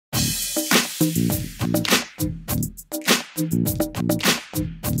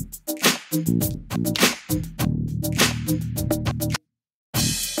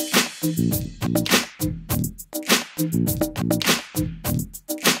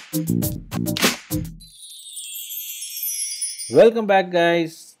Welcome back,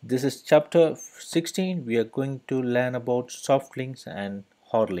 guys. This is chapter 16. We are going to learn about soft links and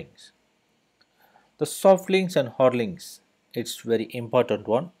hard links. The soft links and hard links, it's very important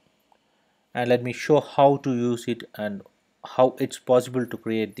one, and let me show how to use it and how it's possible to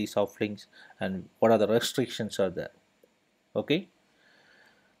create these soft links and what are the restrictions are there. Okay,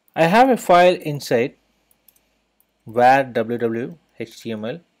 I have a file inside var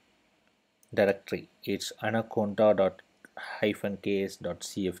www.html directory. It's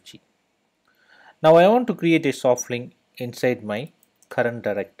anaconda.ks.cfg. Now I want to create a soft link inside my current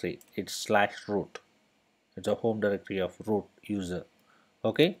directory. It's /root. It's a home directory of root user.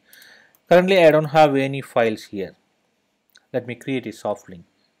 Okay. Currently I don't have any files here. Let me create a soft link.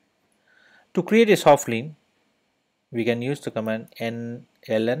 To create a soft link, we can use the command ln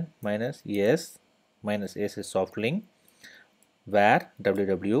 -s -s is soft link var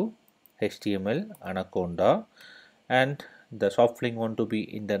www html anaconda, and the soft link want to be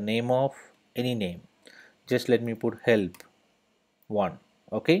in the name of any name. Just let me put help 1.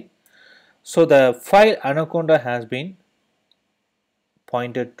 Okay, so the file anaconda has been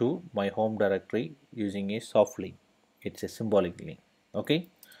pointed to my home directory using a soft link. It's a symbolic link. Okay,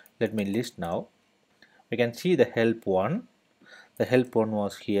 let me list now. We can see the help 1. The help 1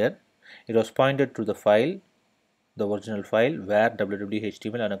 was here. It was pointed to the file, the original file var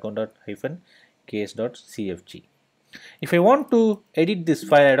www.html anaconda-ks.cfg. If I want to edit this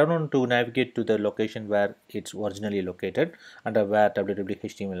file, I don't want to navigate to the location where it's originally located under var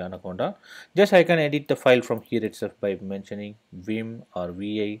www.html anaconda. Just I can edit the file from here itself by mentioning vim or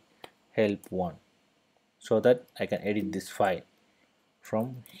vi help1, so that I can edit this file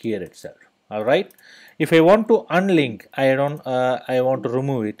from here itself. Alright, if I want to unlink, I want to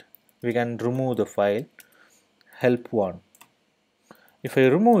remove it, we can remove the file help1. If I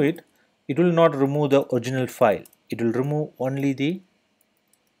remove it, it will not remove the original file. It will remove only the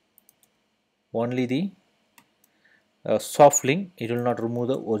soft link. It will not remove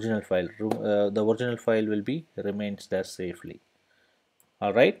the original file. The original file will be remains there safely.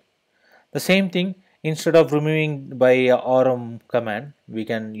 All right. The same thing, instead of removing by rm command, we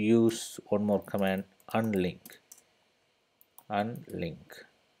can use one more command, unlink and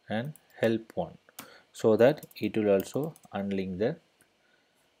help1, so that it will also unlink the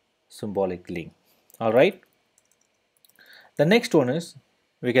symbolic link. All right. The next one is,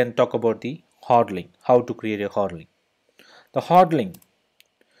 we can talk about the hard link, how to create a hard link. The hard link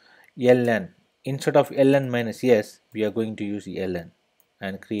ln, instead of ln -s, we are going to use ln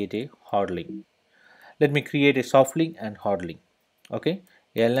and create a hard link. Let me create a soft link and hard link. Okay,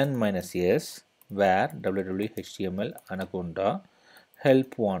 ln -s var www.html anaconda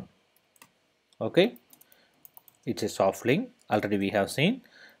help1. Okay, it's a soft link, already we have seen.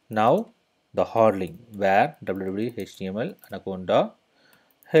 Now the hard link var www.html anaconda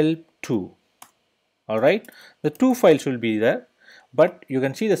help2. Alright, the two files will be there, but you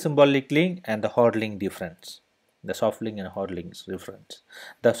can see the symbolic link and the hard link difference. The soft link and hard link is difference.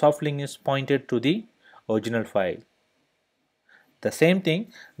 The soft link is pointed to the original file. The same thing,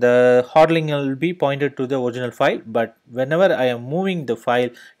 the hard link will be pointed to the original file, but whenever I am moving the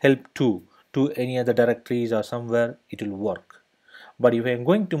file help2 to any other directories or somewhere, it will work. But if I am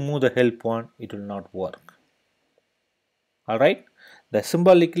going to move the help1, it will not work. Alright, the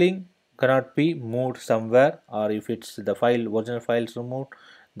symbolic link cannot be moved somewhere, or if it's the file, original file is removed,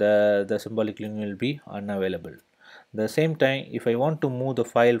 the symbolic link will be unavailable. The same time, if I want to move the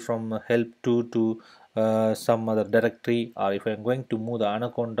file from help2 to some other directory, or if I am going to move the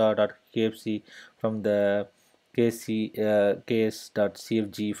anaconda.kfc from the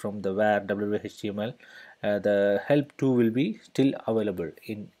ks.cfg from the var whtml, the help2 will be still available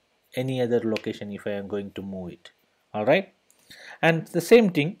in any other location if I am going to move it. Alright, and the same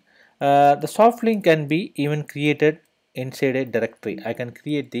thing, the soft link can be even created inside a directory. I can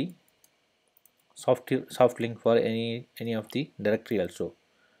create the soft link for any of the directory also.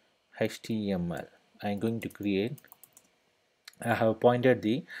 html, I am going to create, I have pointed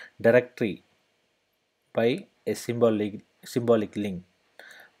the directory by a symbolic link.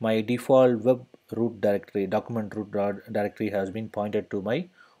 My default web root directory, document root directory has been pointed to my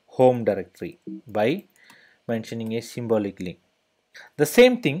home directory by mentioning a symbolic link. The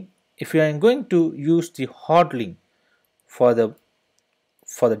same thing, if you are going to use the hard link for the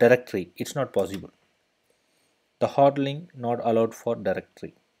directory, it's not possible. The hard link not allowed for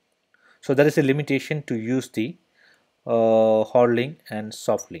directory. So there is a limitation to use the hard link and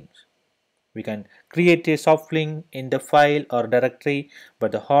soft links. We can create a soft link in the file or directory,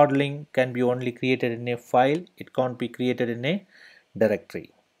 but the hard link can be only created in a file. It can't be created in a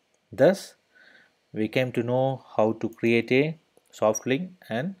directory. Thus, we came to know how to create a soft link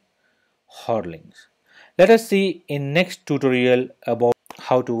and hard links. Let us see in next tutorial about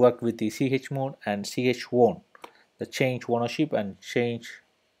how to work with the ch mode and ch own, the change ownership and change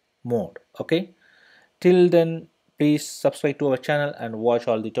mode. Okay. Till then, please subscribe to our channel and watch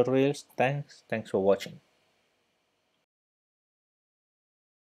all the tutorials. Thanks for watching.